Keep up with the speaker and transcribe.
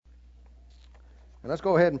And let's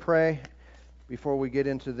go ahead and pray before we get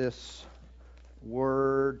into this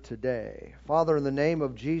word today. Father, in the name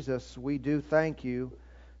of Jesus, we do thank you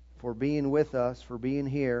for being with us, for being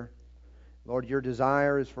here. Lord, your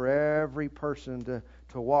desire is for every person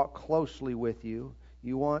to walk closely with you.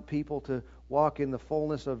 You want people to walk in the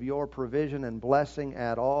fullness of your provision and blessing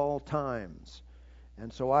at all times.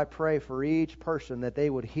 And so I pray for each person that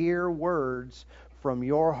they would hear words from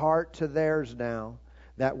your heart to theirs now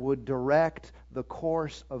that would direct the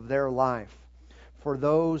course of their life. For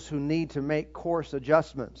those who need to make course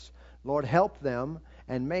adjustments, Lord, help them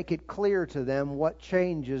and make it clear to them what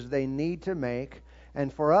changes they need to make.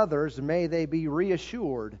 And for others, may they be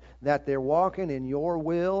reassured that they're walking in your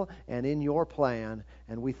will and in your plan.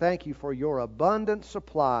 And we thank you for your abundant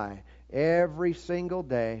supply every single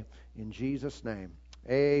day. In Jesus' name,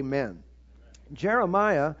 amen.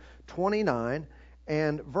 Jeremiah 29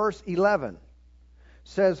 and verse 11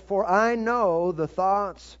 says, "For I know the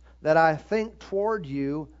thoughts that I think toward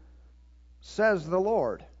you, says the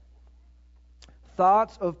Lord.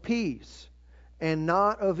 Thoughts of peace and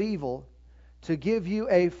not of evil, to give you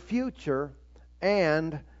a future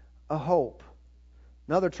and a hope."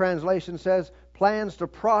 Another translation says, plans to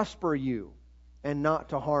prosper you and not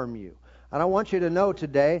to harm you. And I want you to know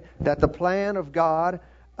today that the plan of God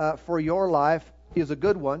for your life is a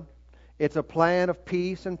good one. It's a plan of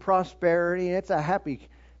peace and prosperity. It's a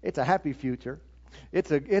happy future.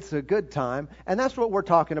 It's a good time. And that's what we're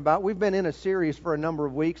talking about. We've been in a series for a number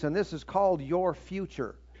of weeks, and this is called Your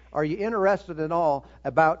Future. Are you interested at all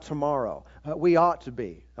about tomorrow? We ought to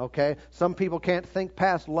be, okay? Some people can't think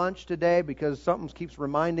past lunch today because something keeps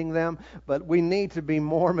reminding them, but we need to be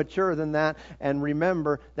more mature than that and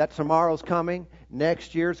remember that tomorrow's coming,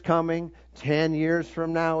 next year's coming, 10 years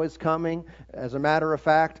from now is coming. As a matter of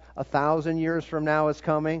fact, 1,000 years from now is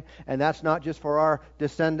coming, and that's not just for our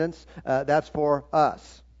descendants, that's for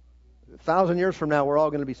us. 1,000 years from now, we're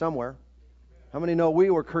all going to be somewhere. How many know we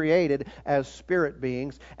were created as spirit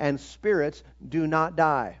beings, and spirits do not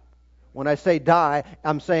die? When I say die,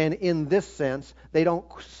 I'm saying in this sense, they don't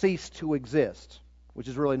cease to exist, which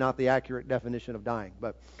is really not the accurate definition of dying.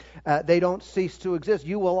 But they don't cease to exist.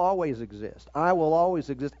 You will always exist. I will always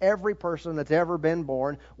exist. Every person that's ever been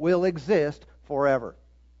born will exist forever.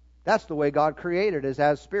 That's the way God created us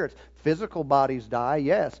as spirits. Physical bodies die,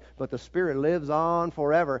 yes, but the spirit lives on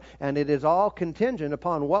forever. And it is all contingent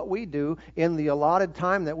upon what we do in the allotted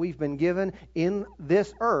time that we've been given in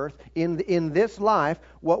this earth, in this life.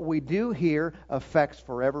 What we do here affects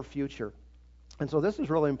forever future. And so this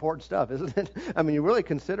is really important stuff, isn't it? I mean, you really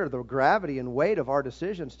consider the gravity and weight of our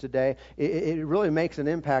decisions today. It really makes an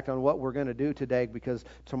impact on what we're going to do today, because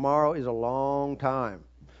tomorrow is a long time.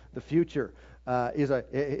 The future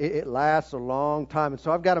it lasts a long time. And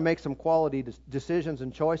so I've got to make some quality decisions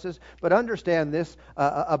and choices. But understand this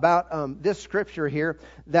about this scripture here,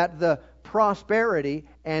 that the prosperity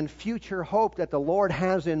and future hope that the Lord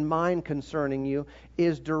has in mind concerning you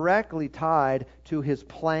is directly tied to His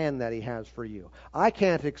plan that He has for you. I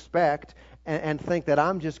can't expect and think that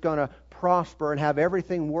I'm just going to prosper and have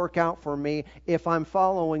everything work out for me if I'm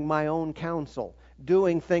following my own counsel,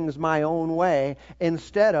 doing things my own way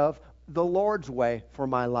instead of the Lord's way for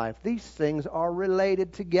my life. These things are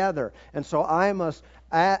related together. And so I must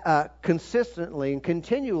consistently and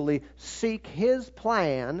continually seek His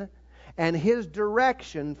plan and His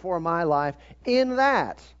direction for my life. In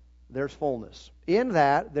that, there's fullness. In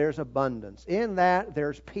that, there's abundance. In that,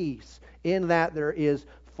 there's peace. In that, there is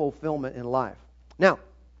fulfillment in life. Now,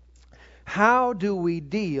 how do we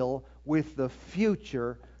deal with the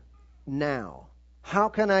future now? How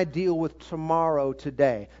can I deal with tomorrow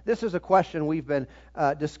today? This is a question we've been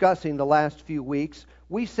discussing the last few weeks.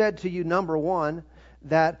 We said to you, number one,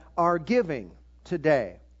 that our giving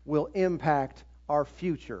today will impact our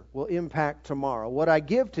future, will impact tomorrow. What I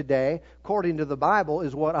give today, according to the Bible,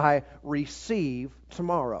 is what I receive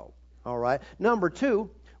tomorrow. All right. Number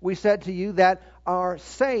two, we said to you that our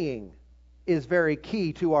saying is very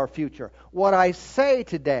key to our future. What I say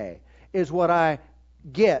today is what I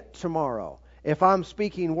get tomorrow. If I'm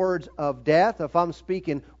speaking words of death, if I'm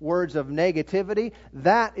speaking words of negativity,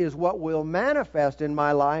 that is what will manifest in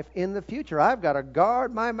my life in the future. I've got to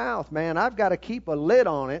guard my mouth, man. I've got to keep a lid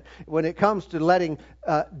on it when it comes to letting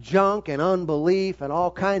junk and unbelief and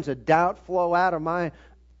all kinds of doubt flow out of my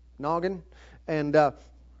noggin.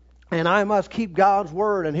 And I must keep God's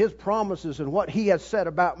Word and His promises and what He has said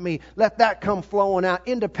about me. Let that come flowing out,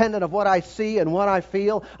 independent of what I see and what I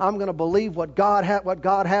feel. I'm going to believe what God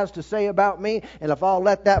has to say about me. And if I'll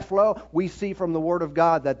let that flow, we see from the Word of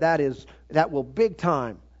God that will big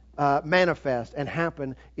time manifest and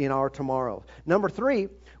happen in our tomorrows. Number 3,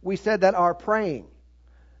 we said that our praying.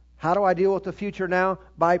 How do I deal with the future now?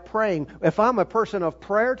 By praying. If I'm a person of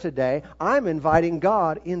prayer today, I'm inviting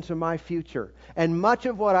God into my future. And much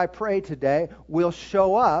of what I pray today will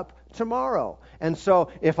show up tomorrow. And so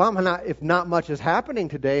if not much is happening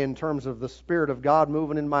today in terms of the Spirit of God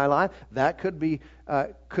moving in my life, that could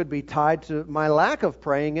be tied to my lack of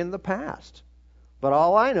praying in the past. But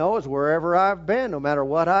all I know is wherever I've been, no matter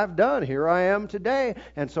what I've done, here I am today.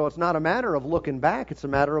 And so it's not a matter of looking back, it's a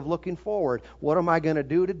matter of looking forward. What am I going to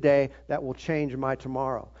do today that will change my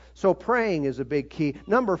tomorrow? So praying is a big key.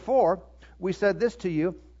 Number 4, we said this to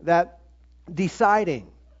you, that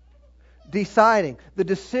deciding, the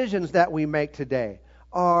decisions that we make today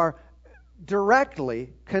are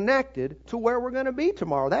directly connected to where we're going to be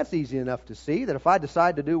tomorrow. That's easy enough to see, that if I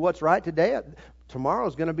decide to do what's right today, tomorrow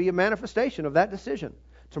is going to be a manifestation of that decision.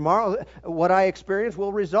 Tomorrow, what I experience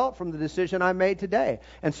will result from the decision I made today.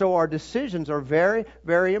 And so our decisions are very,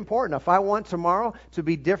 very important. If I want tomorrow to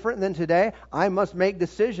be different than today, I must make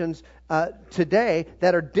decisions today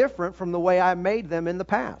that are different from the way I made them in the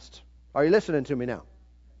past. Are you listening to me now?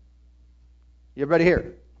 You everybody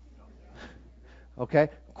here? Okay.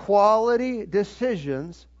 Quality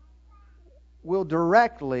decisions will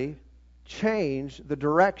directly change the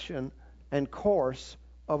direction and course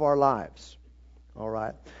of our lives. All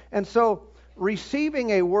right. And so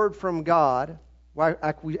receiving a word from God,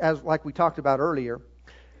 like we talked about earlier,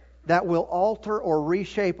 that will alter or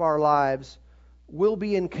reshape our lives will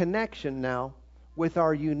be in connection now with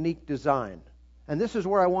our unique design. And this is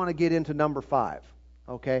where I want to get into number 5.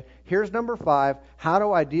 Okay? Here's number 5. How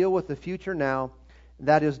do I deal with the future now?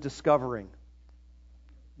 That is discovering.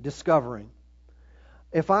 Discovering.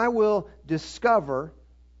 If I will discover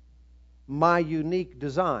my unique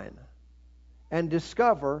design and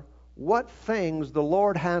discover what things the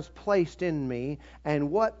Lord has placed in me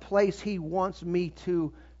and what place He wants me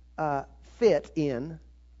to fit in,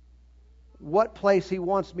 what place He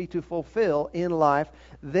wants me to fulfill in life,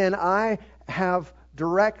 then I have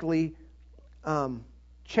directly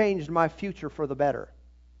changed my future for the better.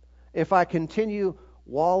 If I continue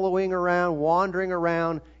wallowing around, wandering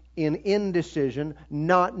around in indecision,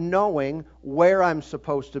 not knowing where I'm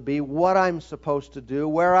supposed to be, what I'm supposed to do,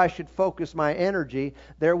 where I should focus my energy,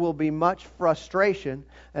 there will be much frustration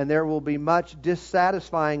and there will be much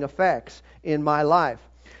dissatisfying effects in my life.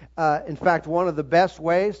 In fact, one of the best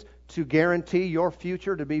ways to guarantee your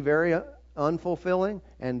future to be very unfulfilling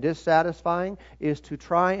and dissatisfying is to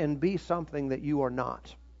try and be something that you are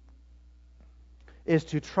not. Is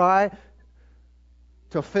to try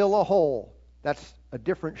to fill a hole that's a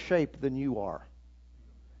different shape than you are.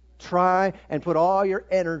 Try and put all your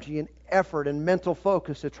energy and effort and mental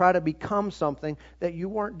focus to try to become something that you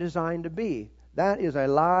weren't designed to be. That is a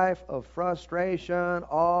life of frustration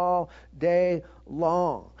all day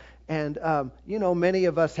long. And, many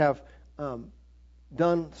of us have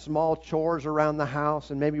done small chores around the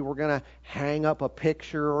house, and maybe we're going to hang up a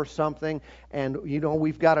picture or something, and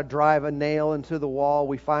we've got to drive a nail into the wall.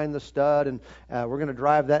 We find the stud, and we're going to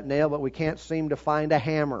drive that nail, but we can't seem to find a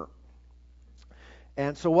hammer.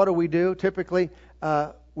 And so what do? Typically,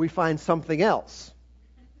 we find something else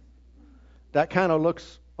that kind of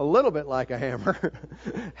looks a little bit like a hammer,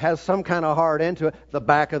 has some kind of hard end to it, the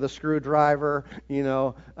back of the screwdriver,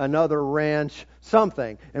 another wrench,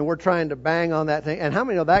 something. And we're trying to bang on that thing. And how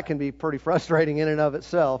many know that can be pretty frustrating in and of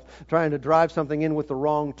itself, trying to drive something in with the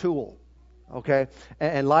wrong tool? Okay?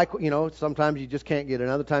 And sometimes you just can't get it.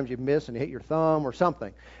 Other times you miss and hit your thumb or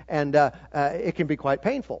something. And it can be quite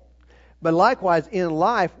painful. But likewise, in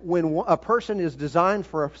life, when a person is designed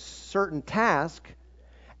for a certain task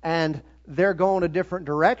and they're going a different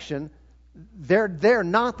direction, they're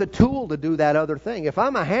not the tool to do that other thing. If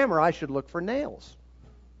I'm a hammer, I should look for nails.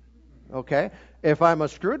 Okay? If I'm a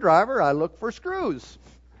screwdriver, I look for screws.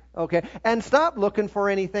 Okay? And stop looking for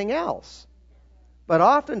anything else. But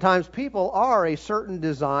oftentimes people are a certain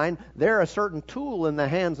design, they're a certain tool in the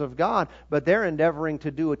hands of God, but they're endeavoring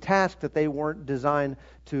to do a task that they weren't designed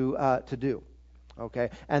to do. Okay,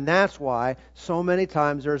 and that's why so many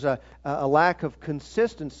times there's a lack of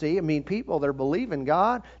consistency. I mean, people, they're believing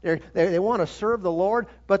God, they want to serve the Lord,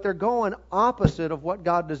 but they're going opposite of what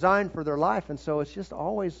God designed for their life, and so it's just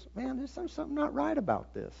always, man, there's something not right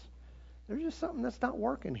about this. There's just something that's not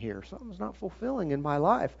working here. Something's not fulfilling in my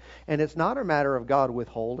life. And it's not a matter of God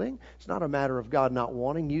withholding. It's not a matter of God not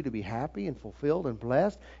wanting you to be happy and fulfilled and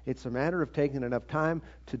blessed. It's a matter of taking enough time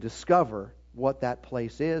to discover what that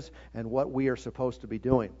place is and what we are supposed to be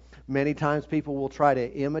doing. Many times people will try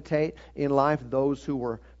to imitate in life those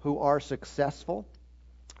who are successful.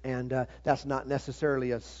 And that's not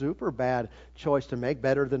necessarily a super bad choice to make,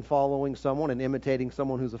 better than following someone and imitating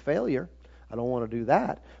someone who's a failure. I don't want to do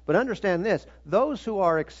that. But understand this, those who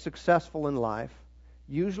are successful in life,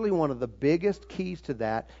 usually one of the biggest keys to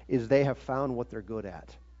that is they have found what they're good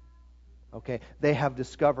at. Okay? They have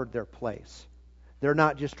discovered their place. They're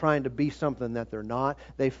not just trying to be something that they're not.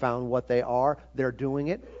 They found what they are, they're doing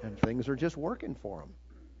it, and things are just working for them.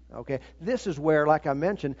 Okay, this is where, like I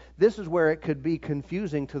mentioned, this is where it could be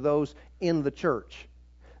confusing to those in the church.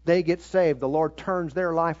 They get saved. The Lord turns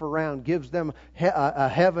their life around, gives them a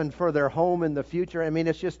heaven for their home in the future. I mean,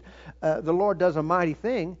 it's just, the Lord does a mighty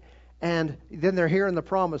thing, and then they're hearing the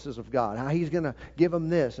promises of God. How He's going to give them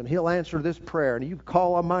this, and He'll answer this prayer, and you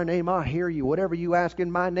call on my name, I'll hear you. Whatever you ask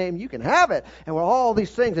in my name, you can have it. And with all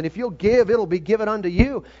these things, and if you'll give, it'll be given unto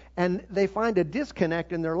you. And they find a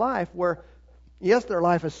disconnect in their life where, yes, their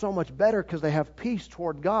life is so much better because they have peace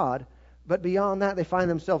toward God, but beyond that, they find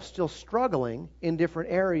themselves still struggling in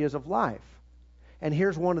different areas of life. And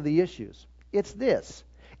here's one of the issues. It's this.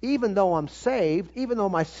 Even though I'm saved, even though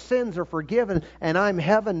my sins are forgiven and I'm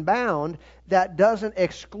heaven bound, that doesn't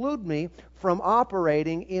exclude me from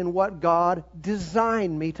operating in what God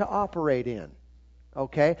designed me to operate in.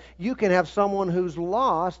 Okay? You can have someone who's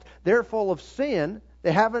lost, they're full of sin,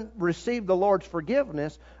 they haven't received the Lord's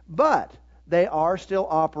forgiveness, but they are still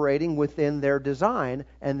operating within their design,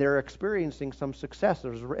 and they're experiencing some success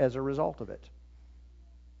as a result of it.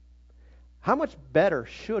 How much better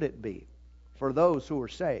should it be for those who are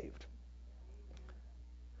saved?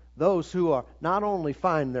 Those who are not only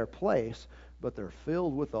find their place, but they're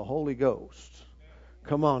filled with the Holy Ghost.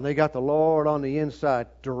 Come on, they got the Lord on the inside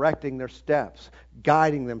directing their steps,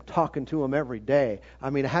 guiding them, talking to them every day. I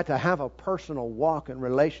mean, to have a personal walk and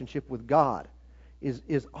relationship with God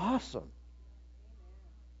is awesome.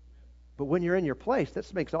 But when you're in your place,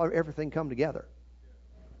 this makes everything come together.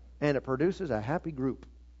 And it produces a happy group.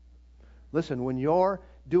 Listen, when you're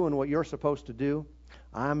doing what you're supposed to do,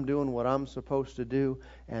 I'm doing what I'm supposed to do,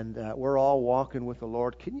 and we're all walking with the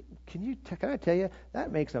Lord. Can I tell you,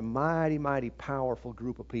 that makes a mighty, mighty powerful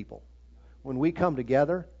group of people. When we come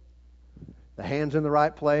together, the hands in the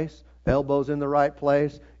right place, elbows in the right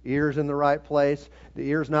place, ears in the right place. The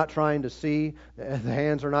ears not trying to see, the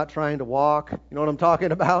hands are not trying to walk. You know what I'm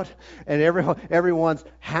talking about? And everyone's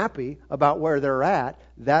happy about where they're at.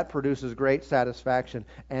 That produces great satisfaction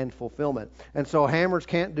and fulfillment. And so hammers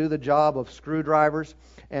can't do the job of screwdrivers.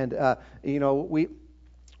 And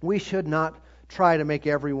we should not try to make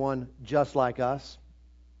everyone just like us.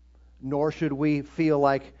 Nor should we feel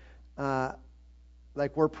like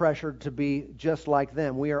we're pressured to be just like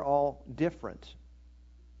them. We are all different.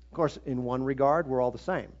 Of course, in one regard, we're all the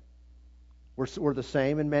same. We're the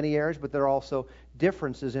same in many areas, but there are also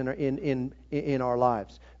differences in our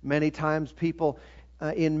lives. Many times people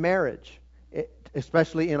in marriage,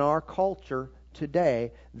 especially in our culture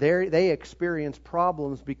today, they experience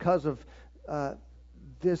problems because of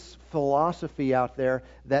this philosophy out there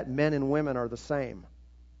that men and women are the same.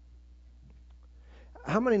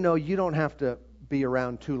 How many know you don't have to be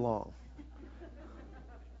around too long?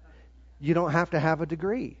 You don't have to have a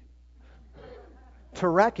degree to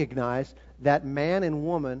recognize that man and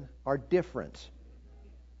woman are different.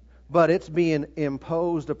 But it's being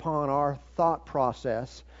imposed upon our thought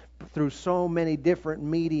process through so many different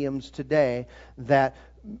mediums today that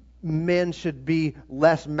men should be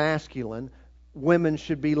less masculine, women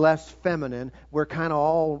should be less feminine. We're kind of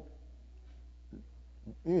all,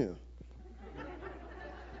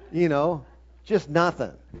 just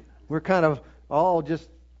nothing. We're kind of all just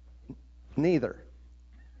neither.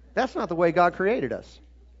 That's not the way God created us.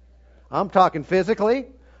 I'm talking physically,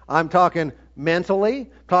 I'm talking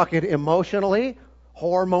mentally, talking emotionally,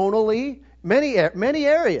 hormonally, many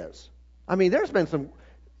areas. I mean, there's been some,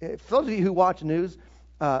 for those of you who watch news,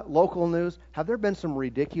 local news, have there been some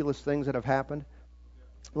ridiculous things that have happened?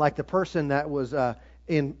 Like the person that was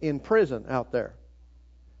in prison out there.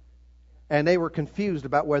 And they were confused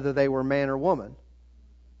about whether they were man or woman.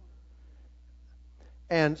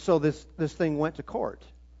 And so this thing went to court.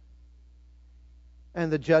 And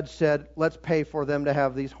the judge said, let's pay for them to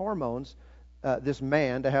have these hormones, this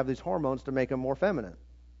man to have these hormones to make him more feminine.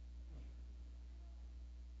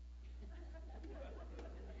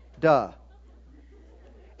 Duh.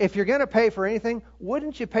 If you're going to pay for anything,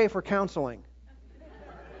 wouldn't you pay for counseling?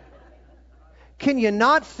 Can you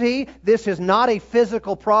not see this is not a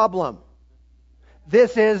physical problem?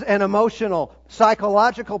 This is an emotional,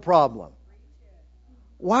 psychological problem.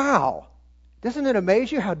 Wow. Doesn't it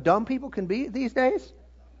amaze you how dumb people can be these days?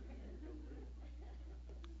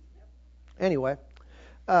 Anyway,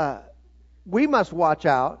 we must watch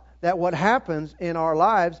out that what happens in our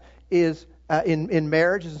lives is, in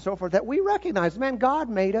marriages and so forth, that we recognize, man, God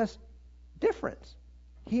made us different.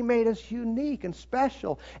 He made us unique and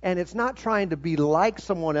special. And it's not trying to be like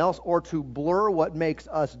someone else or to blur what makes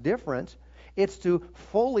us different. It's to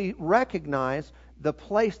fully recognize the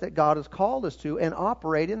place that God has called us to and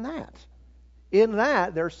operate in that. In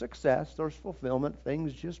that, there's success, there's fulfillment,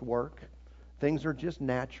 things just work. Things are just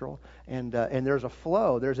natural, and there's a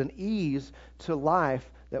flow, there's an ease to life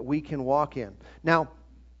that we can walk in. Now,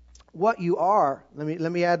 what you are,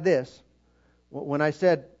 let me add this. When I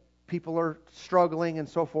said people are struggling and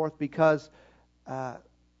so forth because they're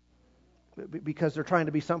trying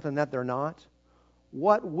to be something that they're not,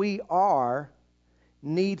 what we are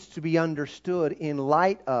needs to be understood in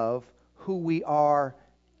light of who we are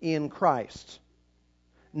in Christ,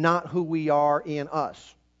 not who we are in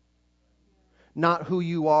us. Not who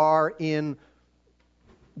you are in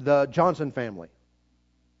the Johnson family.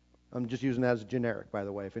 I'm just using that as a generic, by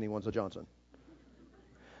the way, if anyone's a Johnson.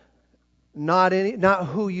 Not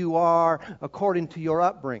who you are according to your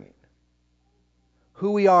upbringing.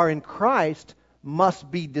 Who we are in Christ must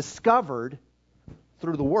be discovered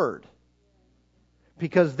through the Word.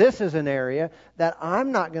 Because this is an area that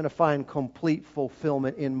I'm not going to find complete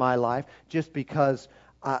fulfillment in my life just because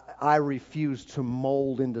I refuse to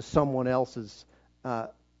mold into someone else's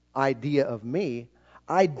idea of me.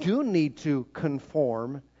 I do need to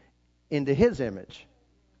conform into His image.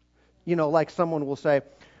 You know, like someone will say,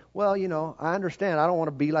 well, you know, I understand. I don't want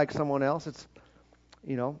to be like someone else. It's,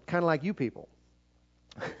 you know, kind of like you people.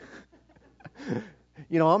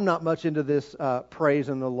 You know, I'm not much into this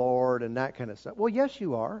praising the Lord and that kind of stuff. Well, yes,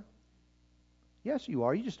 you are. Yes, you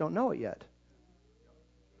are. You just don't know it yet.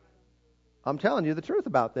 I'm telling you the truth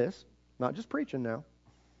about this. Not just preaching now.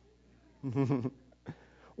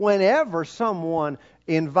 Whenever someone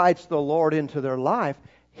invites the Lord into their life,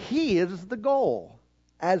 He is the goal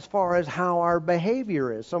as far as how our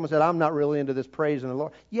behavior is. Someone said, I'm not really into this praising the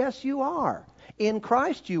Lord. Yes, you are. In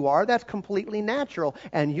Christ you are. That's completely natural.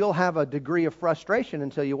 And you'll have a degree of frustration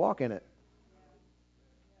until you walk in it.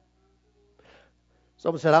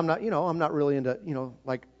 Someone said, I'm not really into,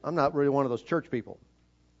 I'm not really one of those church people.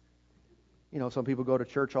 You know, some people go to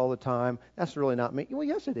church all the time. That's really not me. Well,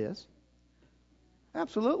 yes, it is.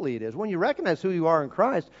 Absolutely it is. When you recognize who you are in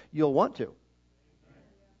Christ, you'll want to.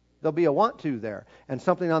 There'll be a want to there. And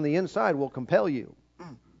something on the inside will compel you.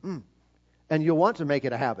 And you'll want to make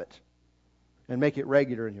it a habit. And make it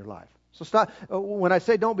regular in your life. So stop. When I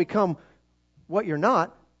say don't become what you're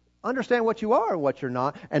not, understand what you are and what you're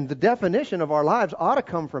not. And the definition of our lives ought to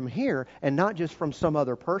come from here and not just from some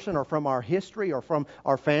other person or from our history or from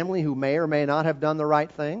our family who may or may not have done the right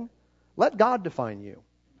thing. Let God define you.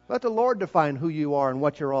 Let the Lord define who you are and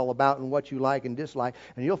what you're all about and what you like and dislike.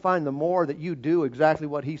 And you'll find the more that you do exactly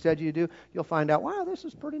what He said you do, you'll find out, wow, this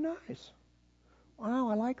is pretty nice. Wow,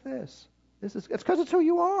 I like this. It's because it's who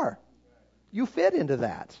you are. You fit into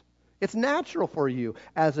that. It's natural for you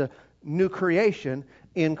as a new creation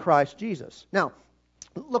in Christ Jesus. Now,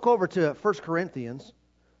 look over to 1 Corinthians,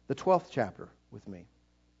 the 12th chapter with me.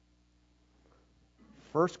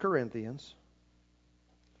 1 Corinthians,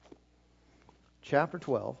 chapter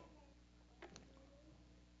 12.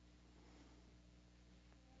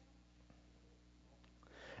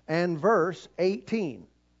 And verse 18.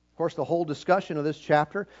 Of course, the whole discussion of this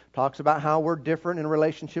chapter talks about how we're different in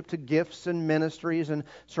relationship to gifts and ministries and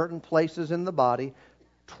certain places in the body.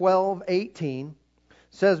 12:18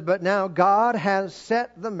 says, but now God has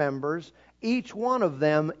set the members, each one of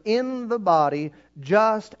them, in the body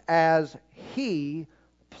just as He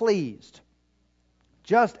pleased.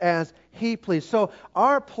 Just as He pleased. So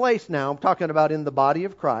our place now, I'm talking about in the body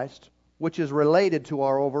of Christ, which is related to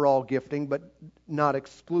our overall gifting, but not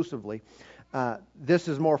exclusively. This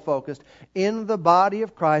is more focused. In the body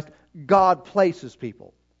of Christ, God places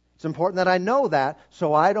people. It's important that I know that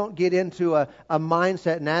so I don't get into a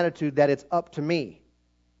mindset and attitude that it's up to me.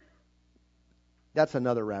 That's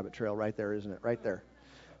another rabbit trail right there, isn't it? Right there.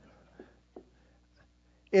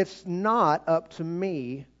 It's not up to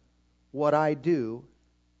me what I do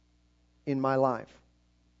in my life.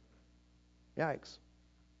 Yikes.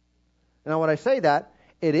 Now, when I say that,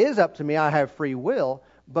 it is up to me. I have free will.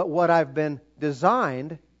 But what I've been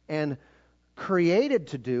designed and created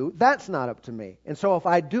to do, that's not up to me. And so if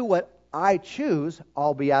I do what I choose,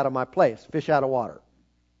 I'll be out of my place, fish out of water.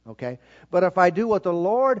 Okay? But if I do what the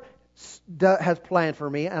Lord has planned for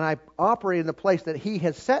me and I operate in the place that He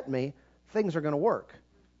has set me, things are going to work.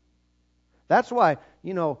 That's why,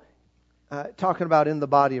 talking about in the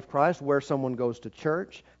body of Christ, where someone goes to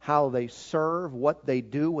church, how they serve, what they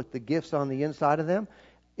do with the gifts on the inside of them,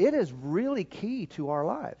 it is really key to our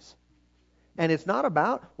lives. And it's not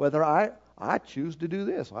about whether I choose to do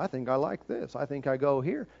this. I think I like this. I think I go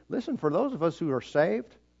here. Listen, for those of us who are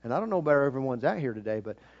saved, and I don't know where everyone's at here today,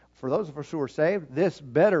 but for those of us who are saved, this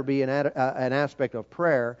better be an aspect of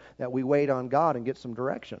prayer that we wait on God and get some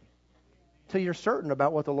direction. Till you're certain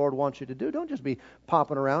about what the Lord wants you to do. Don't just be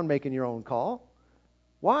popping around making your own call.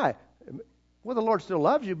 Why? Well, the Lord still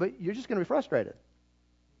loves you, but you're just going to be frustrated.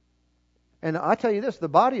 And I tell you this, the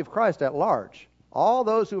body of Christ at large, all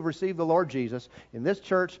those who have received the Lord Jesus in this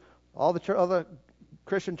church, all the other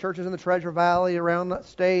Christian churches in the Treasure Valley, around the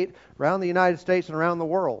state, around the United States, and around the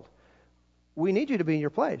world, we need you to be in your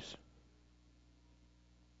place.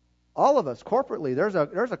 All of us, corporately, there's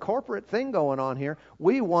a corporate thing going on here.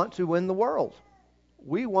 We want to win the world.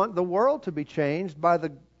 We want the world to be changed by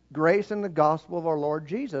the grace and the gospel of our Lord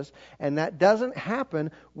Jesus. And that doesn't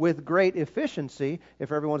happen with great efficiency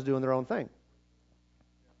if everyone's doing their own thing.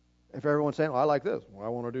 If everyone's saying, well, I like this. Well, I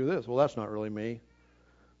want to do this. Well, that's not really me.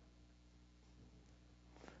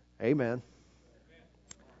 Amen.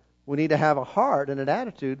 We need to have a heart and an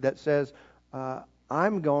attitude that says,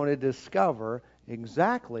 I'm going to discover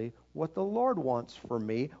exactly what the Lord wants for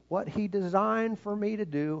me, what He designed for me to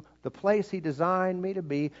do, the place He designed me to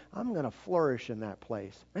be. I'm going to flourish in that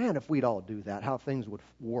place. Man, if we'd all do that, how things would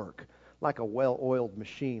work. Like a well-oiled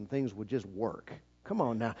machine, things would just work. Come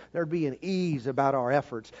on now. There'd be an ease about our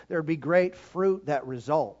efforts. There'd be great fruit that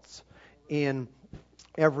results in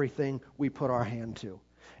everything we put our hand to.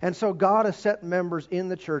 And so God has set members in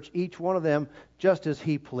the church, each one of them, just as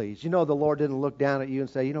He pleased. You know, the Lord didn't look down at you and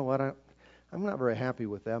say, you know what, I'm not very happy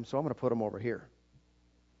with them, so I'm going to put them over here.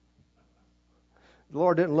 The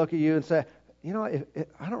Lord didn't look at you and say, you know,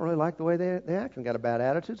 I don't really like the way they act and got a bad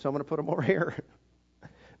attitude, so I'm going to put them over here.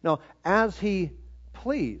 No, as He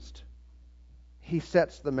pleased, He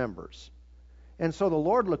sets the members. And so the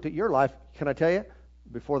Lord looked at your life, can I tell you,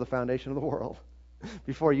 before the foundation of the world.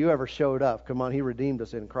 Before you ever showed up. Come on, He redeemed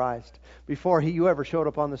us in Christ. Before you ever showed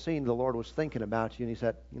up on the scene, the Lord was thinking about you, and He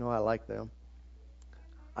said, you know, I like them.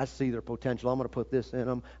 I see their potential. I'm going to put this in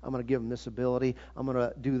them. I'm going to give them this ability. I'm going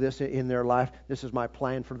to do this in their life. This is my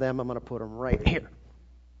plan for them. I'm going to put them right here.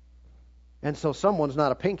 And so someone's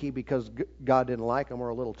not a pinky because God didn't like them, or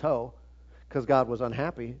a little toe because God was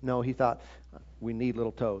unhappy. No, He thought, we need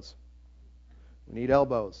little toes. We need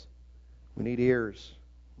elbows. We need ears.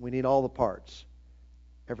 We need all the parts.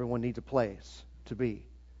 Everyone needs a place to be.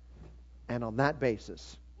 And on that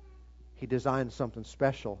basis, He designed something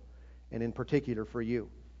special, and in particular for you.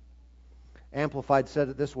 Amplified said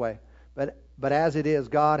it this way, but as it is,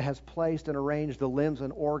 God has placed and arranged the limbs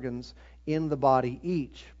and organs in the body,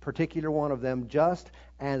 each particular one of them, just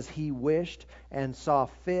as He wished and saw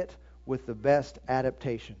fit with the best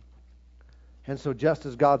adaptation. And so just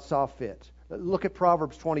as God saw fit. Look at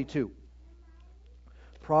Proverbs 22.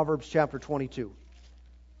 Proverbs chapter 22.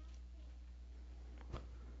 I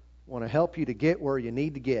want to help you to get where you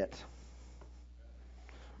need to get.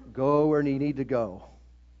 Go where you need to go.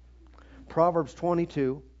 Proverbs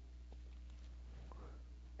 22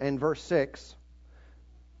 and verse 6.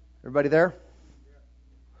 Everybody there?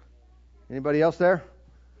 Anybody else there?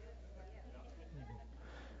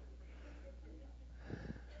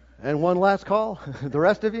 And one last call. The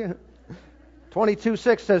rest of you?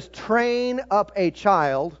 22:6 says, train up a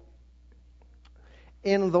child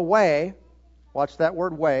in the way, watch that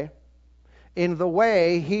word way, in the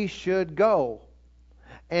way he should go.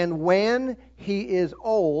 And when he is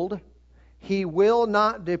old, he will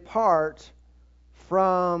not depart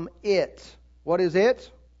from it. What is it?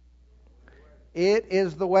 It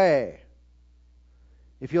is the way.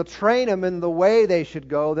 If you'll train them in the way they should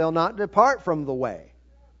go, they'll not depart from the way.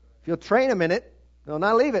 If you'll train them in it, they'll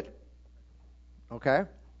not leave it. Okay?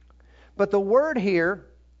 But the word here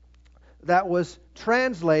that was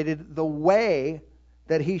translated the way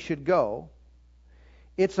that he should go,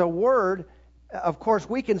 it's a word, of course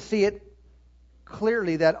we can see it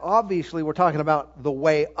clearly that obviously we're talking about the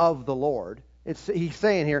way of the Lord. He's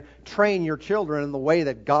saying here, train your children in the way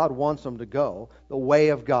that God wants them to go, the way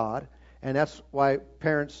of God. And that's why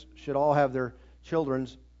parents should all have their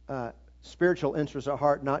children's spiritual interests at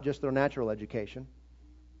heart, not just their natural education.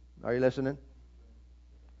 Are you listening?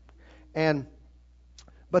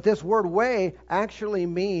 But this word way actually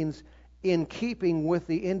means in keeping with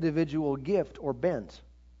the individual gift or bent.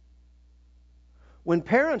 When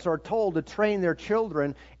parents are told to train their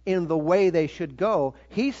children in the way they should go,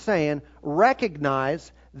 he's saying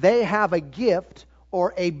recognize they have a gift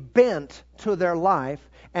or a bent to their life,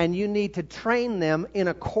 and you need to train them in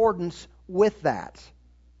accordance with that.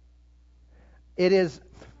 It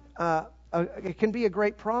can be a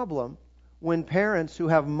great problem when parents who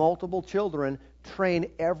have multiple children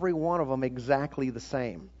train every one of them exactly the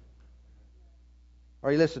same.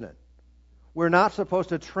 Are you listening? We're not supposed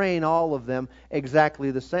to train all of them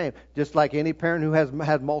exactly the same. Just like any parent who has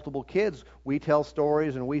had multiple kids, we tell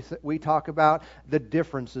stories and we talk about the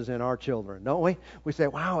differences in our children, don't we? We say,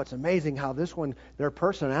 wow, it's amazing how this one, their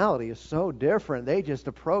personality is so different. They just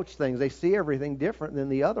approach things. They see everything different than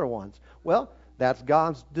the other ones. Well, that's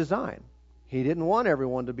God's design. He didn't want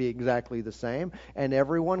everyone to be exactly the same, and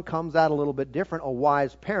everyone comes out a little bit different. A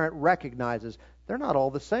wise parent recognizes they're not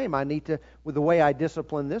all the same. With the way I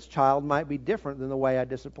discipline this child might be different than the way I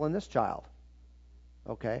discipline this child.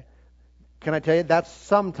 Okay? Can I tell you, that's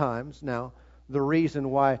sometimes now the reason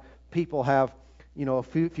why people have, a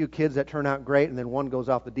few kids that turn out great and then one goes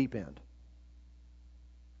off the deep end.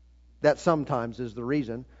 That sometimes is the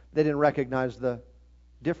reason. They didn't recognize the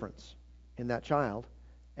difference in that child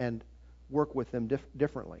and work with them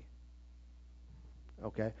differently.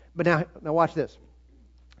 Okay? But now watch this.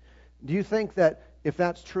 Do you think that if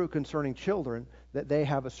that's true concerning children, that they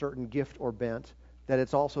have a certain gift or bent, that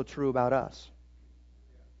it's also true about us?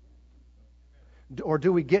 Or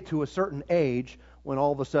do we get to a certain age when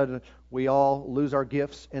all of a sudden we all lose our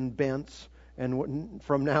gifts and bents, and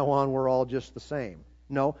from now on we're all just the same?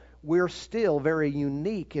 No, we're still very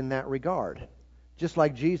unique in that regard. Just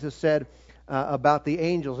like Jesus said about the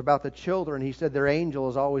angels, about the children, He said, their angel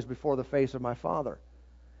is always before the face of my Father.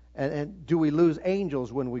 And do we lose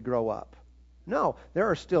angels when we grow up? No, there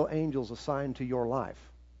are still angels assigned to your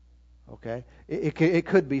life. Okay? It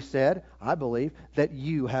could be said, I believe, that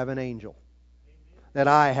you have an angel. That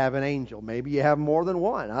I have an angel. Maybe you have more than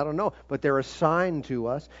one. I don't know. But they're assigned to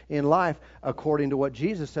us in life according to what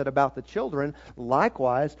Jesus said about the children.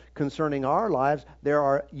 Likewise, concerning our lives, there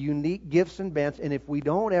are unique gifts and bents. And if we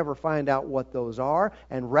don't ever find out what those are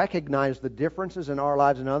and recognize the differences in our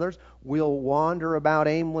lives and others, we'll wander about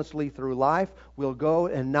aimlessly through life. We'll go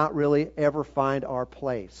and not really ever find our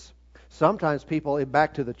place. Sometimes people,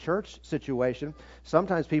 back to the church situation,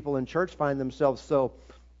 sometimes people in church find themselves so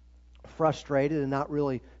frustrated and not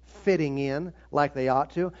really fitting in like they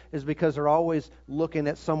ought to, is because they're always looking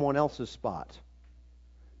at someone else's spot.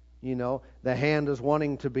 The hand is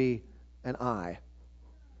wanting to be an eye.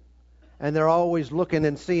 And they're always looking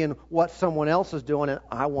and seeing what someone else is doing, and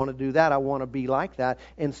I want to do that, I want to be like that.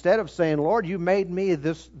 Instead of saying, Lord, you made me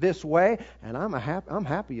this way, and I'm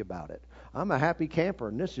happy about it. I'm a happy camper,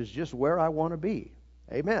 and this is just where I want to be.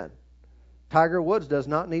 Amen. Tiger Woods does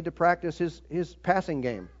not need to practice his passing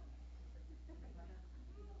game.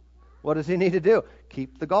 What does he need to do?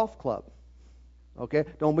 Keep the golf club. Okay?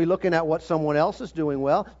 Don't be looking at what someone else is doing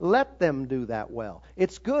well. Let them do that well.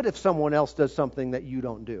 It's good if someone else does something that you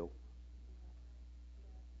don't do.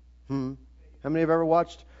 How many have ever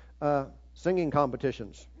watched singing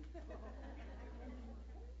competitions?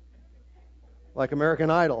 Like American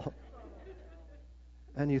Idol.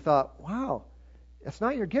 And you thought, wow, it's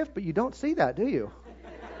not your gift, but you don't see that, do you?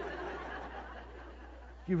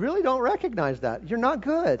 You really don't recognize that. You're not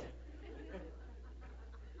good.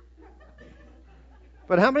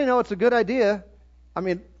 But how many know it's a good idea? I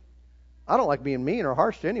mean, I don't like being mean or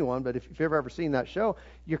harsh to anyone, but if you've ever seen that show,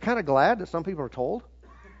 you're kind of glad that some people are told.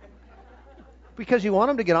 Because you want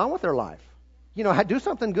them to get on with their life. Do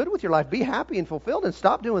something good with your life. Be happy and fulfilled, and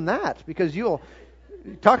stop doing that, because you'll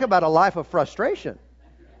talk about a life of frustration.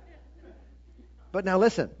 But now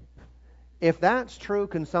listen, if that's true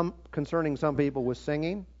concerning some people with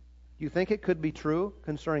singing, you think it could be true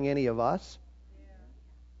concerning any of us?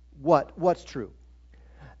 What's true?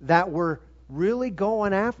 That we're really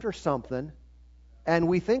going after something and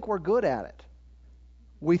we think we're good at it.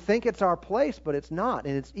 We think it's our place, but it's not.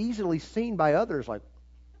 And it's easily seen by others like,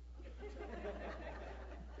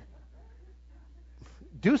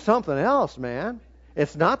 do something else, man.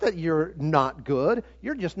 It's not that you're not good.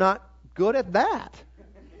 You're just not good at that.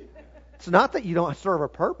 It's not that you don't serve a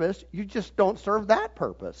purpose. You just don't serve that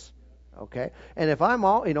purpose. Okay? And if I'm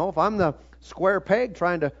if I'm the square peg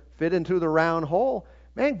trying to fit into the round hole,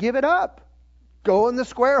 man, give it up. Go in the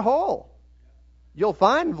square hole. You'll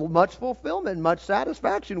find much fulfillment, much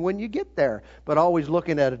satisfaction when you get there. But always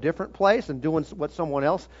looking at a different place and doing what someone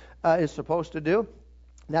else is supposed to do,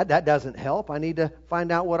 that doesn't help. I need to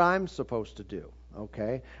find out what I'm supposed to do.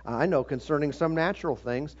 Okay? I know concerning some natural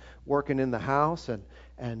things, working in the house,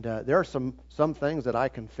 and there are some things that I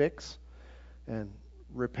can fix and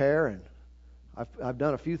repair, and I've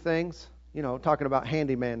done a few things, talking about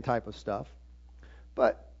handyman type of stuff.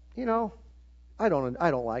 But, I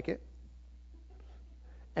don't like it.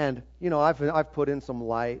 And, I've put in some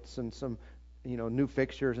lights and some, new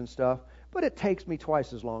fixtures and stuff. But it takes me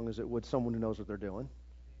twice as long as it would someone who knows what they're doing.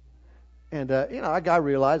 And, I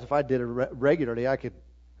realized if I did it regularly, I could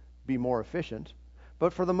be more efficient.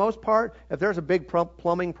 But for the most part, if there's a big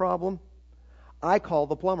plumbing problem, I call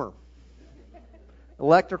the plumber.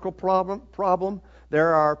 Electrical problem,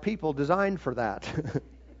 there are people designed for that.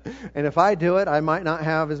 And if I do it, I might not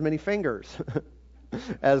have as many fingers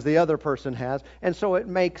as the other person has. And so it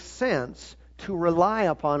makes sense to rely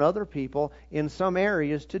upon other people in some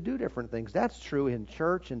areas to do different things. That's true in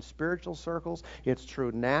church, in spiritual circles. It's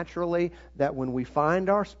true naturally that when we find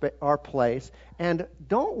our place, and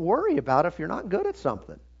don't worry about if you're not good at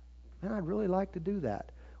something. Man, I'd really like to do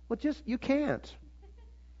that. Well, you can't.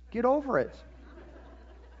 Get over it.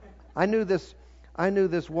 I knew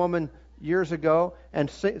this woman years ago,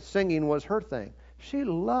 and singing was her thing. She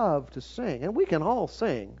loved to sing, and we can all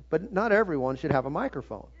sing, but not everyone should have a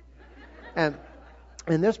microphone. And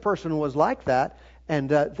this person was like that, and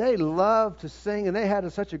they loved to sing, and they had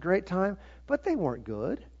such a great time, but they weren't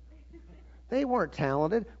good. They weren't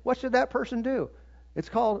talented. What should that person do? It's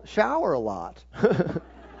called shower a lot.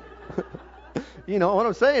 You know what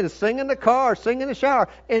I'm saying is sing in the car, sing in the shower,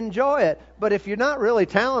 enjoy it. But if you're not really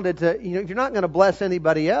talented if you're not going to bless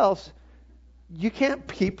anybody else, you can't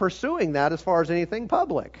keep pursuing that as far as anything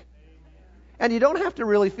public. And you don't have to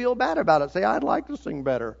really feel bad about it. Say, I'd like to sing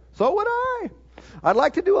better. So would I. I'd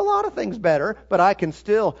like to do a lot of things better, but I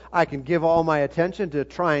can give all my attention to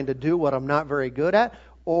trying to do what I'm not very good at,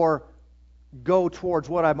 or go towards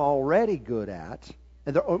what I'm already good at.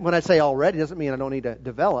 And when I say already, it doesn't mean I don't need to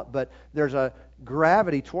develop, but there's a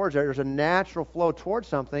gravity towards it. There's a natural flow towards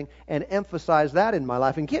something, and emphasize that in my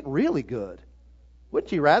life and get really good.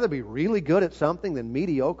 Wouldn't you rather be really good at something than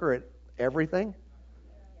mediocre at everything?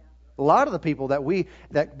 A lot of the people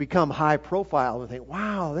that become high profile, we think,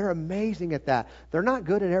 wow, they're amazing at that. They're not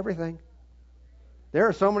good at everything. There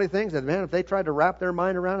are so many things that, man, if they tried to wrap their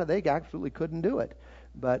mind around it, they absolutely couldn't do it.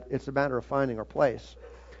 But it's a matter of finding our place.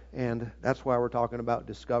 And that's why we're talking about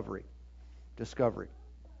discovery. Discovery.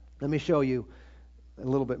 Let me show you a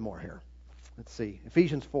little bit more here. Let's see.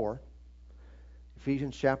 Ephesians 4.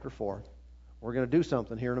 Ephesians chapter 4. We're going to do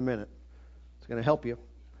something here in a minute. It's going to help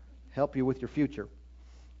you with your future.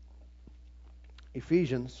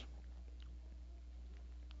 Ephesians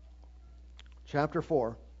chapter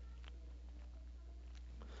 4.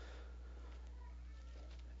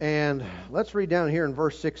 And let's read down here in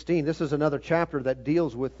verse 16. This is another chapter that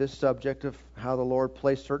deals with this subject of how the Lord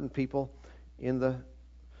placed certain people in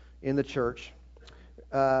the church.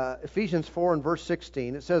 Ephesians 4 and verse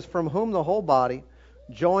 16. It says, from whom the whole body,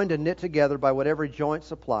 joined and knit together by what every joint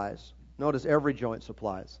supplies. Notice every joint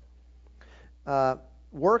supplies.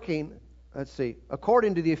 Working,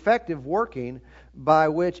 according to the effective working by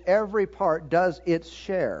which every part does its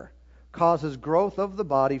share, causes growth of the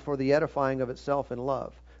body for the edifying of itself in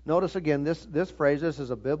love. Notice again, this phrase, this is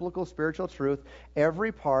a biblical spiritual truth.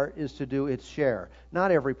 Every part is to do its share.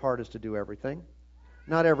 Not every part is to do everything.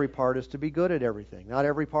 Not every part is to be good at everything. Not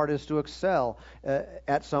every part is to excel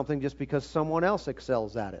at something just because someone else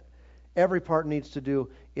excels at it. Every part needs to do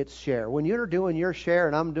its share. When you're doing your share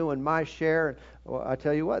and I'm doing my share, well, I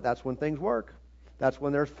tell you what, that's when things work. That's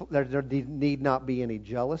when there need not be any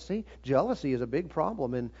jealousy. Jealousy is a big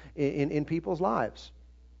problem in people's lives.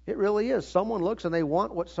 It really is. Someone looks and they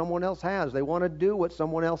want what someone else has. They want to do what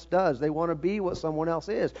someone else does. They want to be what someone else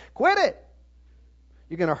is. Quit it!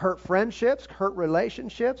 You're going to hurt friendships, hurt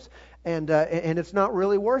relationships, and it's not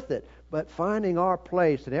really worth it. But finding our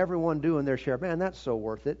place and everyone doing their share, man, that's so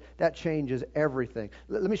worth it. That changes everything.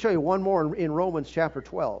 Let me show you one more in Romans chapter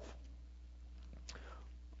 12.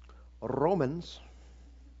 Romans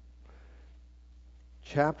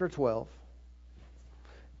chapter 12.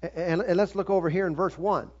 And let's look over here in verse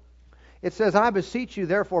 1. It says, I beseech you,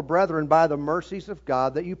 therefore, brethren, by the mercies of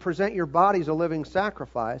God, that you present your bodies a living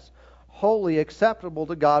sacrifice, wholly acceptable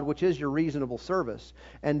to God, which is your reasonable service.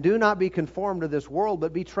 And do not be conformed to this world,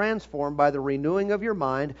 but be transformed by the renewing of your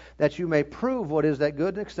mind, that you may prove what is that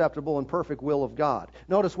good and acceptable and perfect will of God.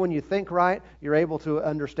 Notice when you think right, you're able to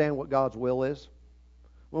understand what God's will is.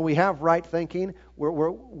 When we have right thinking,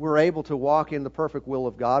 we're able to walk in the perfect will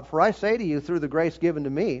of God. For I say to you, through the grace given to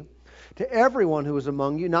me, to everyone who is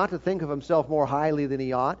among you, not to think of himself more highly than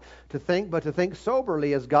he ought, but to think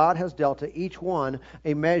soberly, as God has dealt to each one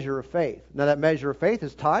a measure of faith. Now that measure of faith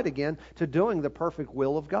is tied again to doing the perfect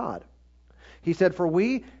will of God. He said, for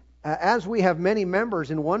we, as we have many members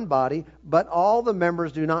in one body, but all the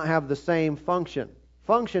members do not have the same function.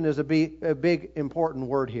 Function is a big important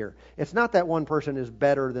word here. It's not that one person is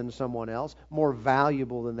better than someone else, more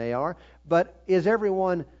valuable than they are, but is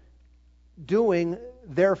everyone doing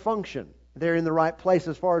their function? They're in the right place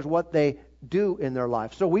as far as what they do in their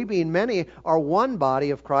life. So we being many are one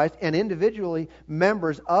body of Christ and individually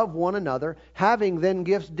members of one another, having then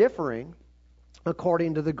gifts differing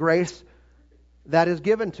according to the grace that is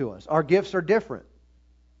given to us. Our gifts are different.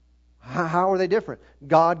 How are they different?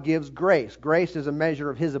 God gives grace. Grace is a measure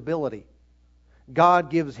of His ability. God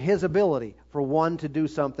gives His ability for one to do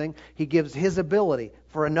something. He gives His ability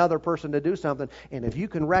for another person to do something. And if you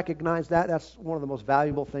can recognize that, that's one of the most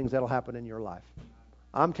valuable things that'll happen in your life.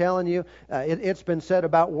 I'm telling you, it's been said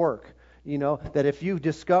about work, that if you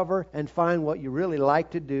discover and find what you really like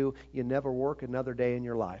to do, you never work another day in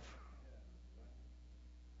your life.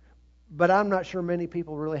 But I'm not sure many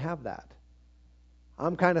people really have that.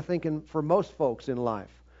 I'm kind of thinking for most folks in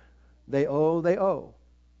life, they owe.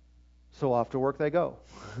 So off to work they go.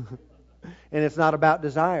 And it's not about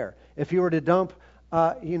desire. If you were to dump,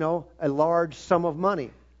 a large sum of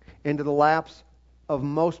money into the laps of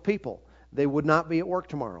most people, they would not be at work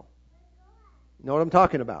tomorrow. You know what I'm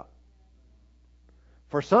talking about?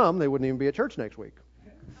 For some, they wouldn't even be at church next week.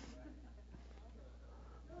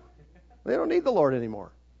 They don't need the Lord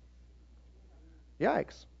anymore.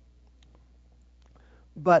 Yikes.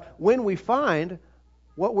 But when we find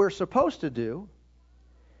what we're supposed to do,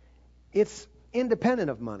 it's independent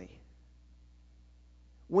of money.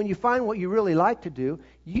 When you find what you really like to do,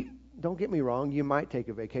 don't get me wrong, you might take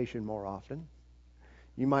a vacation more often.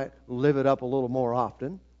 You might live it up a little more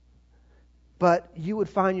often. But you would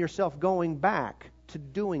find yourself going back to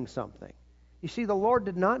doing something. You see, the Lord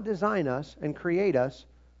did not design us and create us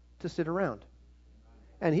to sit around.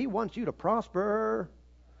 And He wants you to prosper.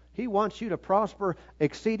 He wants you to prosper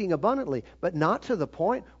exceeding abundantly, but not to the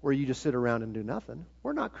point where you just sit around and do nothing.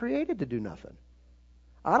 We're not created to do nothing.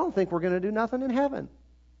 I don't think we're going to do nothing in heaven.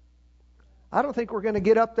 I don't think we're going to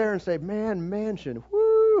get up there and say, man, mansion,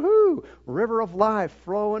 woo-hoo, river of life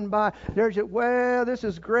flowing by. This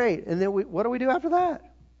is great. And then what do we do after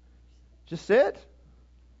that? Just sit?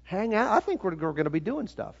 Hang out? I think we're going to be doing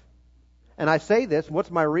stuff. And I say this,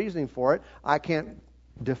 what's my reasoning for it? I can't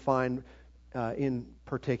define in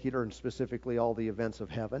particular and specifically all the events of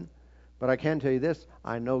heaven. But I can tell you this,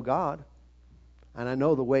 I know God, and I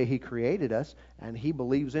know the way He created us, and He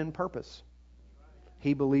believes in purpose.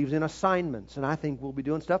 He believes in assignments, and I think we'll be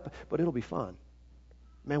doing stuff, but it'll be fun.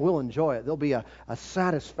 Man, we'll enjoy it. There'll be a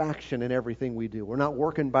satisfaction in everything we do. We're not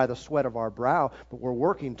working by the sweat of our brow, but we're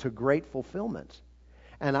working to great fulfillment.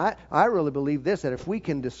 And I really believe this, that if we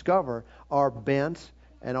can discover our bent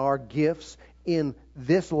and our gifts in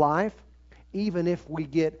this life, even if we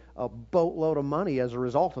get a boatload of money as a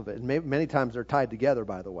result of it, and many times they're tied together,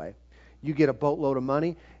 by the way. You get a boatload of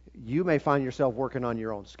money, you may find yourself working on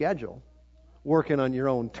your own schedule, working on your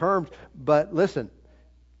own terms, but listen,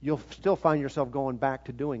 you'll still find yourself going back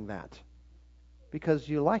to doing that because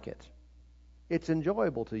you like it. It's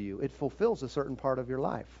enjoyable to you. It fulfills a certain part of your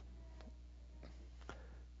life.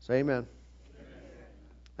 Say amen.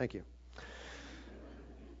 Thank you.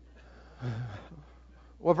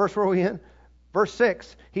 What verse were we in? Verse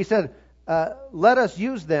 6, he said, let us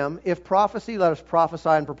use them. If prophecy, let us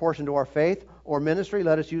prophesy in proportion to our faith. Or ministry,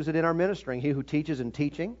 let us use it in our ministering. He who teaches in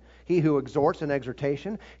teaching. He who exhorts in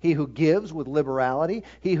exhortation. He who gives with liberality.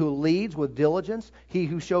 He who leads with diligence. He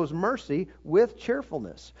who shows mercy with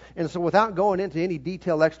cheerfulness. And so without going into any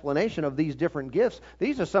detailed explanation of these different gifts,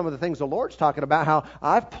 these are some of the things the Lord's talking about, how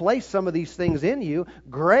I've placed some of these things in you.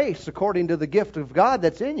 Grace according to the gift of God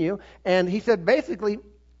that's in you. And He said basically,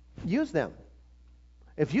 use them.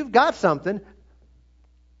 If you've got something,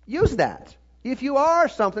 use that. If you are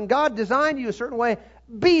something, God designed you a certain way,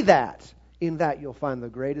 be that. In that you'll find the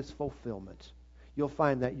greatest fulfillment. You'll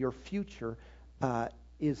find that your future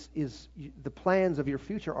is the plans of your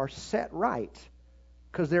future are set right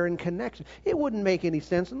because they're in connection. It wouldn't make any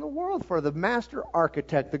sense in the world for the master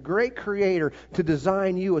architect, the great creator, to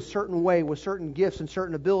design you a certain way with certain gifts and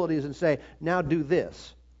certain abilities and say, now do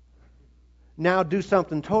this. Now do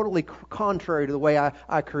something totally contrary to the way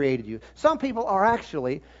I created you. Some people are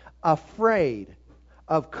actually afraid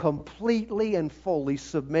of completely and fully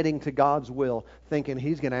submitting to God's will, thinking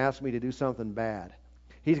He's going to ask me to do something bad.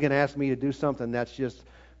 He's going to ask me to do something that's just,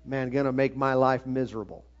 going to make my life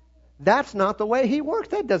miserable. That's not the way He works.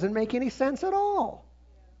 That doesn't make any sense at all.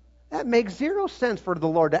 That makes zero sense for the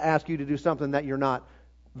Lord to ask you to do something that you're not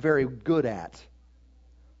very good at.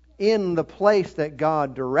 In the place that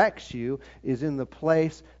God directs you is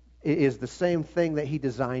the same thing that He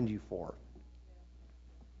designed you for.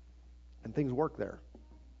 And things work there.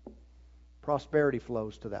 Prosperity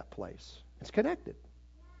flows to that place. It's connected.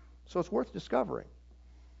 So it's worth discovering.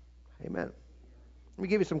 Amen. Let me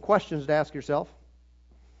give you some questions to ask yourself.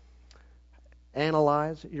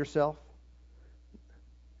 Analyze yourself.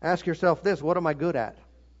 Ask yourself this, what am I good at?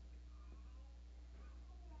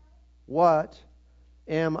 What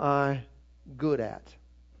am I good at?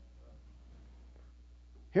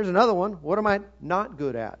 Here's another one. What am I not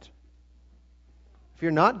good at? If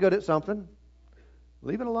you're not good at something,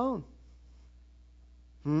 leave it alone.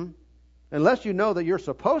 Unless you know that you're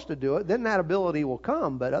supposed to do it, then that ability will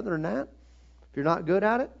come. But other than that, if you're not good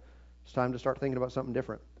at it, it's time to start thinking about something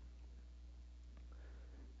different.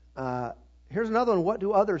 Here's another one. What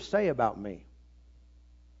do others say about me?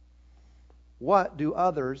 What do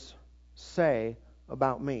others say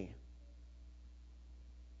about me?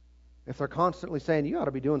 If they're constantly saying, you ought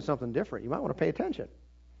to be doing something different, you might want to pay attention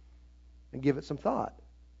and give it some thought,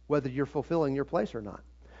 whether you're fulfilling your place or not.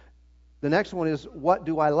 The next one is, what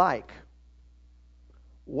do I like?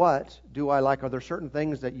 What do I like? Are there certain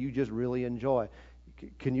things that you just really enjoy?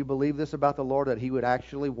 Can you believe this about the Lord, that He would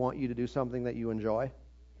actually want you to do something that you enjoy?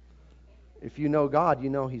 If you know God, you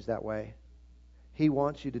know He's that way. He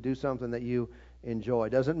wants you to do something that you enjoy.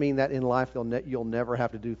 Doesn't mean that in life you'll never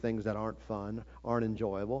have to do things that aren't fun, aren't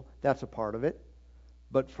enjoyable. That's a part of it.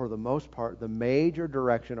 But for the most part, the major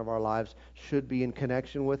direction of our lives should be in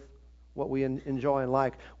connection with what we enjoy and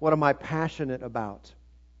like. What am I passionate about?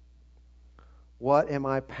 What am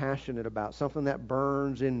I passionate about? Something that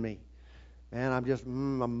burns in me. Man,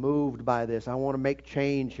 I'm moved by this. I want to make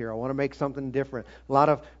change here. I want to make something different. A lot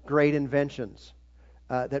of great inventions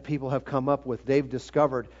that people have come up with. They've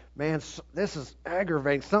discovered, man, this is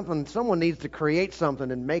aggravating. Someone needs to create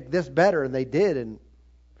something and make this better, and they did, and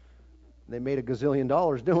they made $1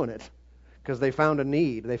 gazillion doing it because they found a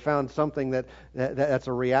need. They found something that's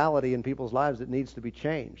a reality in people's lives that needs to be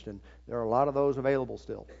changed, and there are a lot of those available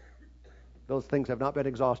still. Those things have not been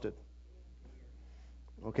exhausted.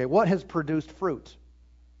 Okay, what has produced fruit?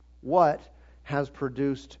 What has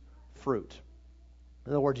produced fruit?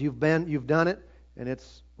 In other words, you've done it, and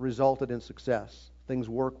it's resulted in success. Things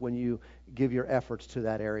work when you give your efforts to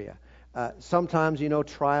that area. Sometimes,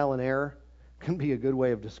 trial and error can be a good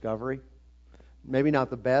way of discovery. Maybe not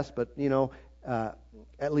the best, but,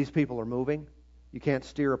 at least people are moving. You can't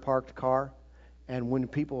steer a parked car. And when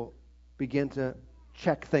people begin to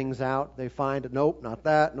check things out, they find, nope, not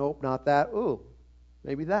that, nope, not that, ooh,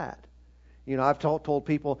 maybe that. I've told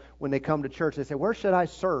people when they come to church, they say, where should I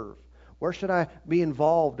serve? Where should I be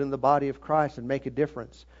involved in the body of Christ and make a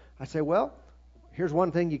difference? I say, well, here's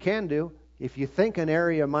one thing you can do. If you think an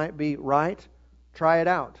area might be right, try it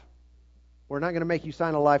out. We're not going to make you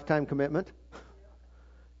sign a lifetime commitment.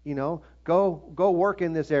 Go work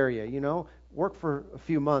in this area, work for a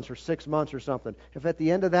few months or 6 months or something. If at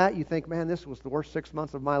the end of that you think, man, this was the worst 6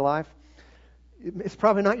 months of my life, it's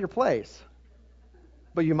probably not your place.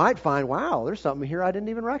 But you might find, wow, there's something here I didn't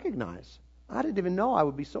even recognize. I didn't even know I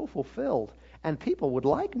would be so fulfilled. And people would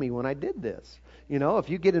like me when I did this. If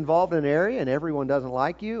you get involved in an area and everyone doesn't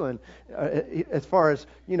like you, and as far as,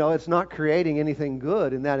 it's not creating anything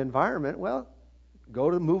good in that environment, well,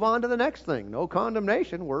 move on to the next thing. No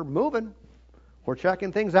condemnation. We're moving. We're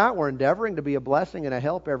checking things out. We're endeavoring to be a blessing and a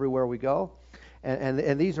help everywhere we go.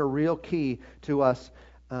 And these are real key to us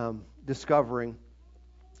discovering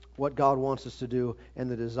what God wants us to do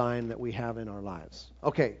and the design that we have in our lives.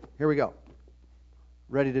 Okay, here we go.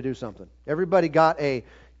 Ready to do something. Everybody got a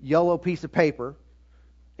yellow piece of paper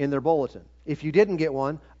in their bulletin. If you didn't get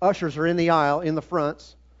one, ushers are in the aisle in the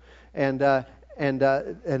fronts, and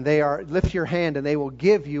they are, lift your hand and they will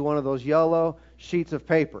give you one of those yellow sheets of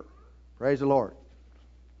paper. Praise the Lord.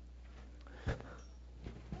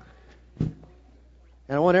 And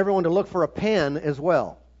I want everyone to look for a pen as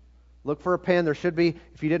well. Look for a pen. There should be,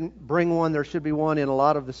 if you didn't bring one, there should be one in a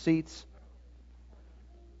lot of the seats.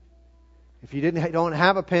 If you don't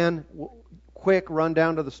have a pen, quick, run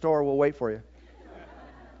down to the store. We'll wait for you.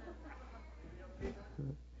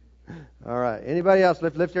 All right. Anybody else?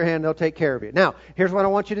 Lift your hand. They'll take care of you. Now, here's what I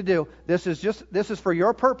want you to do. This is for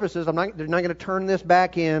your purposes. They're not going to turn this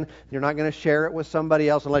back in. You're not going to share it with somebody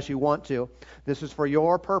else unless you want to. This is for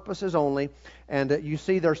your purposes only. And you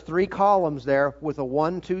see there's 3 columns there with a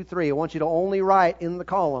 1, 2, 3. I want you to only write in the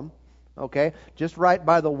column. Okay? Just write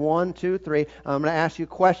by the 1, 2, 3. I'm going to ask you a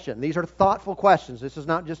question. These are thoughtful questions. This is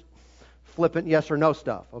not just flippant yes or no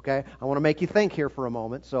stuff, okay? I want to make you think here for a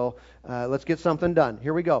moment, so let's get something done.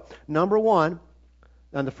 Here we go. Number 1,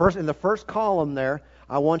 in the first column there,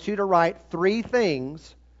 I want you to write 3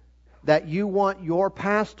 things that you want your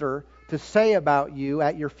pastor to say about you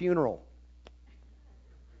at your funeral.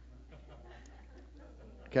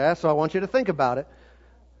 Okay, so I want you to think about it.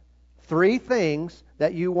 3 things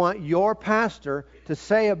that you want your pastor to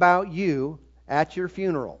say about you at your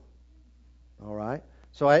funeral. All right?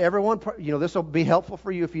 So everyone, this will be helpful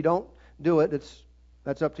for you. If you don't do it, it's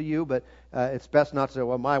That's up to you, but it's best not to say,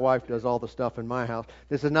 well, my wife does all the stuff in my house.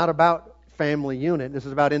 This is not about family unit. This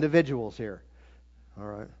is about individuals here. All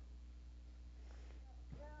right?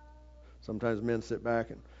 Sometimes men sit back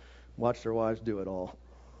and watch their wives do it all.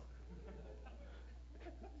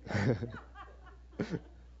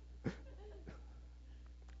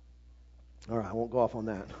 All right, I won't go off on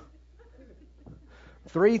that.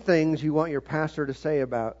 3 things you want your pastor to say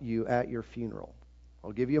about you at your funeral.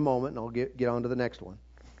 I'll give you a moment, and I'll get on to the next one.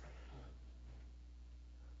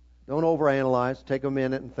 Don't overanalyze. Take a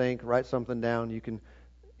minute and think. Write something down. You can,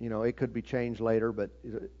 it could be changed later, but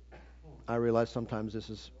I realize sometimes this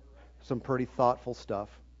is some pretty thoughtful stuff.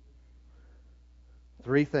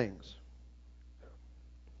 3 things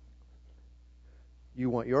you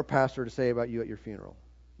want your pastor to say about you at your funeral.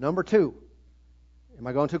 Number 2. Am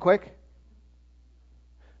I going too quick?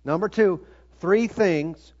 Number 2, 3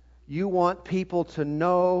 things you want people to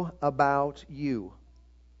know about you.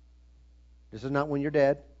 This is not when you're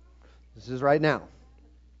dead. This is right now.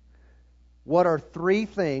 What are 3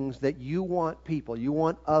 things that you want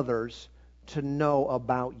others to know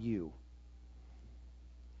about you?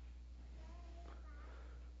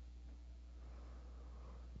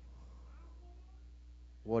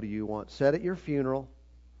 What do you want said at your funeral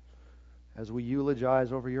as we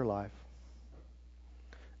eulogize over your life?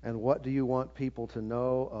 And what do you want people to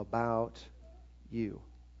know about you?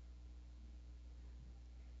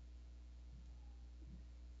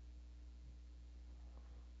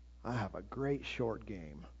 I have a great short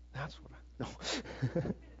game. That's what no.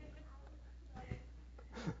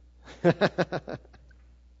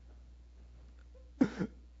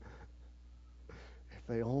 If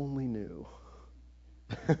they only knew.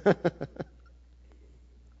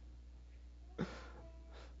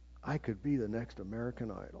 I could be the next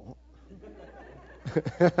American Idol.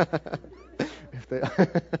 If they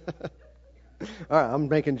All right, I'm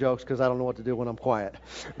making jokes because I don't know what to do when I'm quiet.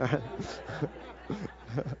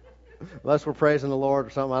 Unless we're praising the Lord or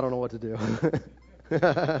something, I don't know what to do.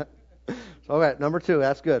 So, okay, number 2,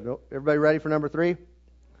 that's good. Everybody ready for number 3?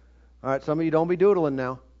 All right, some of you don't be doodling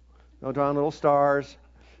now. Don't draw little stars.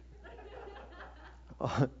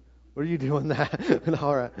 What are you doing that?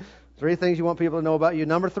 All right. 3 things you want people to know about you.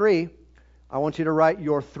 Number 3, I want you to write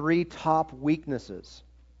your 3 top weaknesses.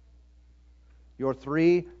 Your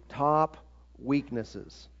 3 top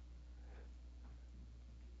weaknesses.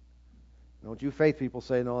 Don't you faith people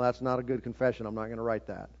say, no, that's not a good confession. I'm not going to write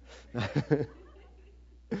that.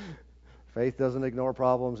 Faith doesn't ignore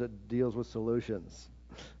problems. It deals with solutions.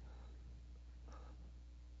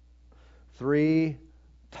 3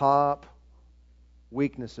 top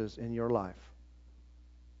weaknesses in your life.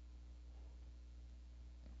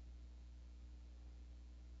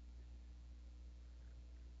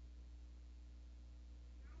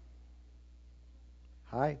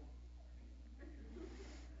 Hi.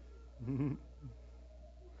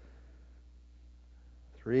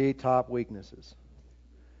 3 top weaknesses.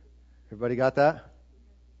 Everybody got that?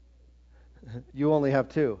 You only have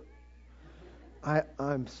 2.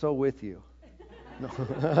 I'm so with you. No.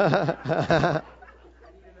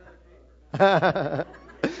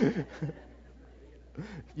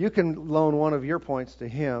 You can loan one of your points to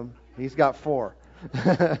him. He's got 4.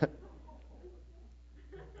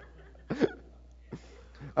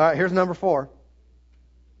 All right, here's number 4.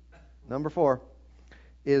 Number 4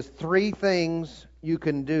 is 3 things you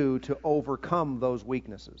can do to overcome those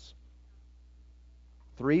weaknesses.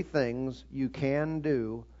 3 things you can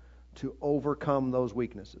do to overcome those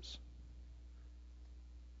weaknesses.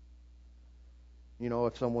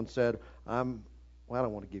 If someone said, I don't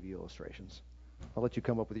want to give you illustrations. I'll let you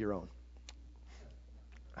come up with your own.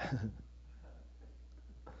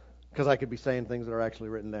 Because I could be saying things that are actually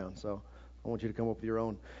written down. So I want you to come up with your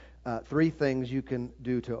own. 3 things you can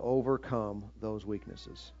do to overcome those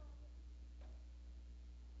weaknesses.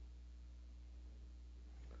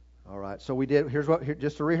 All right. So we did.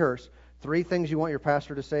 Just to rehearse. 3 things you want your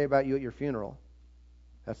pastor to say about you at your funeral.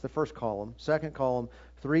 That's the first column. Second column,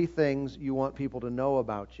 3 things you want people to know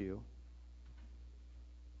about you.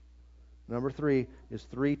 Number 3 is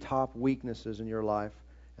 3 top weaknesses in your life.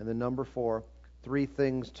 And then number 4, 3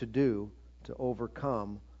 things to do to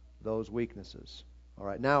overcome those weaknesses. All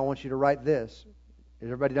right, now I want you to write this. Is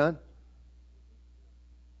everybody done?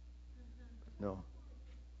 No.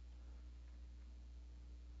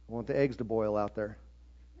 I want the eggs to boil out there.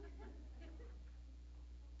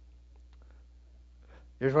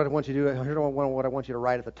 Here's what I want you to do. Here's what I want you to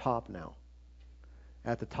write at the top now.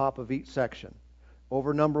 At the top of each section.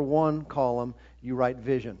 Over number 1 column, you write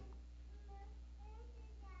vision.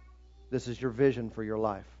 This is your vision for your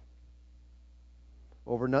life.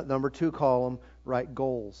 Over number 2 column, write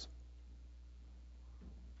goals.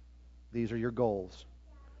 These are your goals.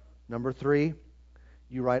 Number 3,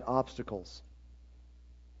 you write obstacles.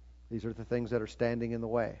 These are the things that are standing in the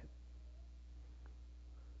way.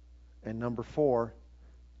 And number 4,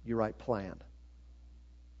 you write plan.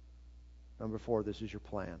 Number 4, this is your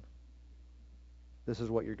plan. This is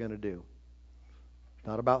what you're going to do.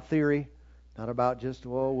 Not about theory, not about just,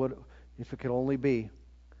 well, what if it could only be.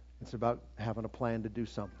 It's about having a plan to do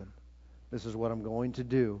something. This is what I'm going to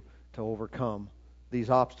do to overcome these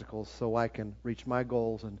obstacles so I can reach my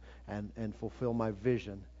goals and fulfill my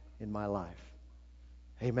vision in my life.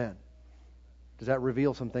 Amen. Does that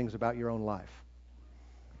reveal some things about your own life?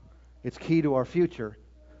 It's key to our future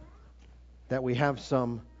that we have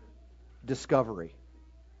some discovery.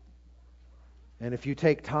 And if you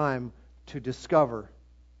take time to discover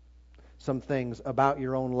some things about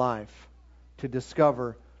your own life, to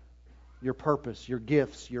discover your purpose, your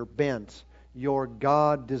gifts, your bent, your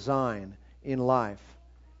God design in life,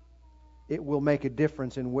 it will make a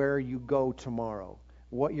difference in where you go tomorrow,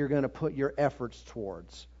 what you're going to put your efforts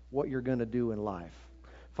towards, what you're going to do in life.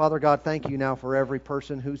 Father God, thank you now for every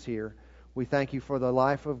person who's here. We thank you for the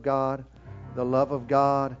life of God, the love of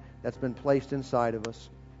God that's been placed inside of us.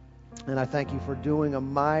 And I thank you for doing a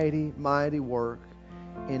mighty, mighty work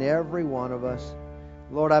in every one of us.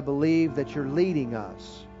 Lord, I believe that you're leading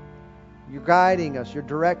us. You're guiding us. You're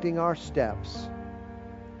directing our steps.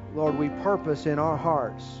 Lord, we purpose in our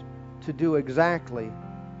hearts to do exactly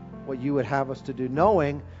what you would have us to do,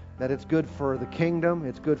 knowing that it's good for the kingdom,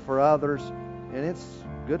 it's good for others, and it's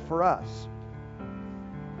good for us.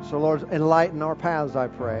 So, Lord, enlighten our paths, I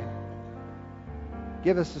pray.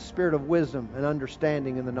 Give us the spirit of wisdom and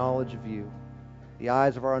understanding in the knowledge of you, the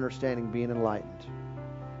eyes of our understanding being enlightened.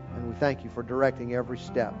 And we thank you for directing every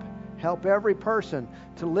step. Help every person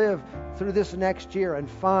to live through this next year and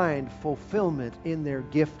find fulfillment in their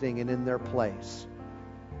gifting and in their place.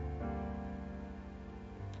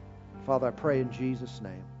 Father, I pray in Jesus'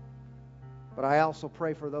 name. But I also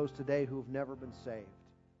pray for those today who have never been saved.